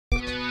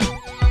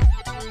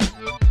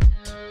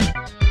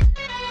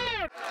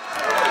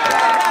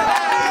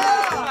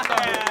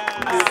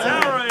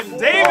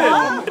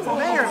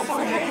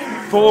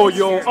For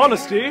your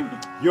honesty,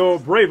 your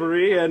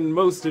bravery, and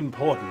most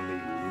importantly,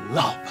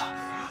 love,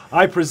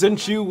 I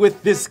present you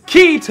with this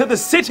key to the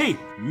city.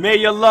 May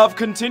your love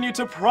continue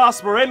to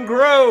prosper and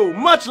grow,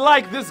 much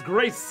like this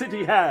great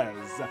city has,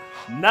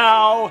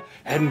 now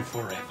and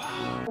forever.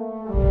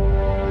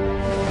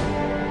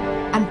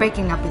 I'm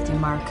breaking up with you,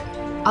 Mark.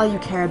 All you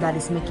care about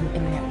is making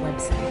internet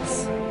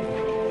websites.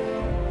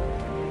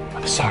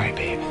 I'm sorry,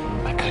 babe.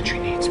 My country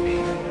needs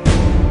me.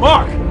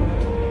 Mark!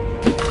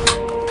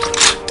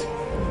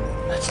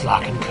 Let's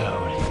lock and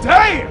code.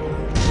 Damn!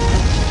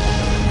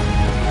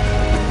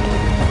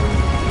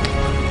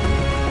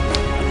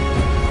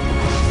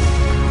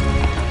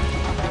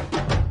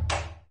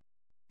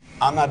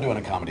 I'm not doing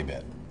a comedy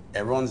bit.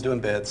 Everyone's doing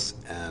bits,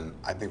 and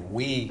I think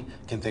we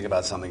can think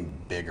about something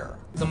bigger.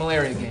 The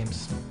malaria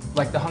games,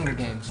 like the Hunger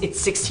Games.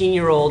 It's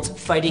 16-year-olds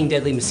fighting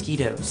deadly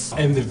mosquitoes.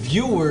 And the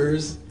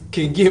viewers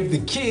can give the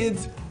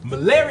kids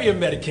malaria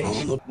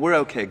medication. We're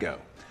OK Go.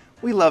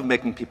 We love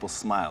making people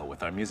smile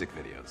with our music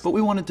videos. But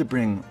we wanted to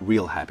bring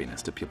real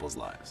happiness to people's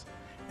lives.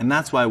 And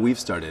that's why we've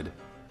started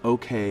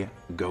OK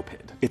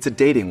GoPid. It's a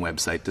dating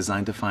website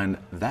designed to find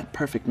that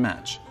perfect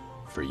match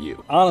for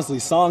you. Honestly,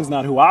 Song's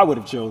not who I would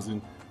have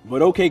chosen,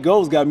 but OK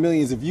Go's got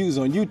millions of views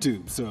on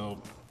YouTube, so...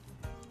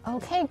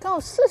 OK Go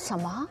是什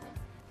么?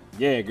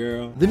 Yeah,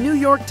 girl. The New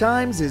York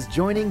Times is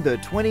joining the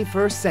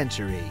 21st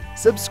century.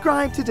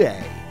 Subscribe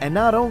today, and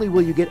not only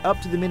will you get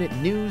up-to-the-minute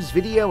news,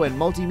 video, and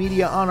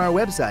multimedia on our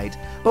website,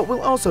 but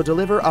we'll also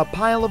deliver a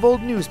pile of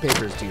old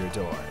newspapers to your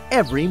door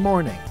every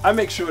morning. I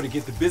make sure to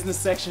get the business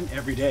section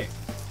every day.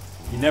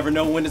 You never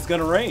know when it's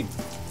gonna rain.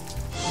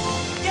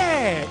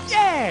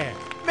 Yeah!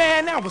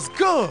 Man, that was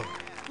good.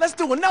 Let's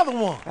do another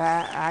one.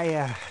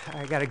 I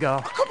gotta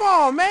go. Come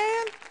on,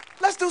 man.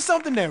 Let's do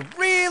something that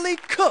really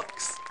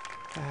cooks.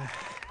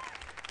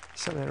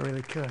 Something that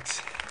really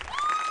cooks.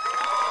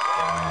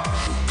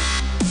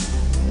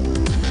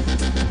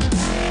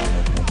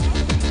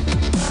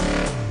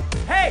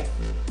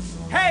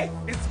 Hey,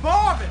 it's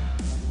Marvin.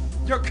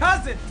 Your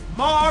cousin,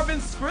 Marvin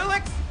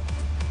Skrillex.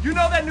 You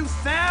know that new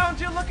sound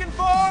you're looking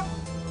for?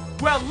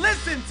 Well,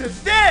 listen to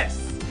this.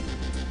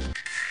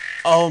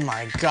 Oh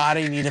my God,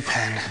 I need a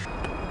pen.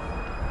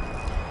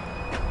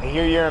 I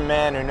hear you're a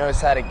man who knows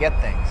how to get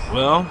things.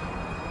 Well,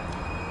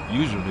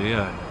 usually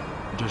I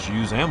just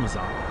use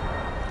Amazon.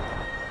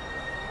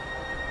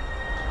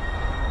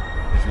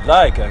 If you'd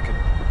like, I could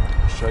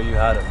show you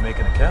how to make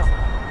an account.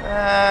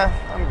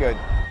 I'm good.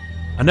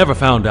 I never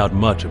found out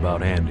much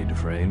about Andy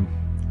Dufresne.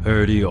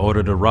 Heard he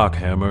ordered a rock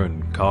hammer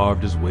and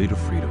carved his way to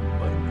freedom,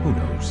 but who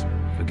knows?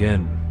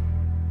 Again,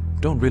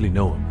 don't really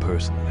know him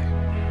personally.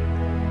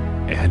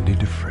 Andy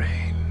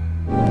Dufresne.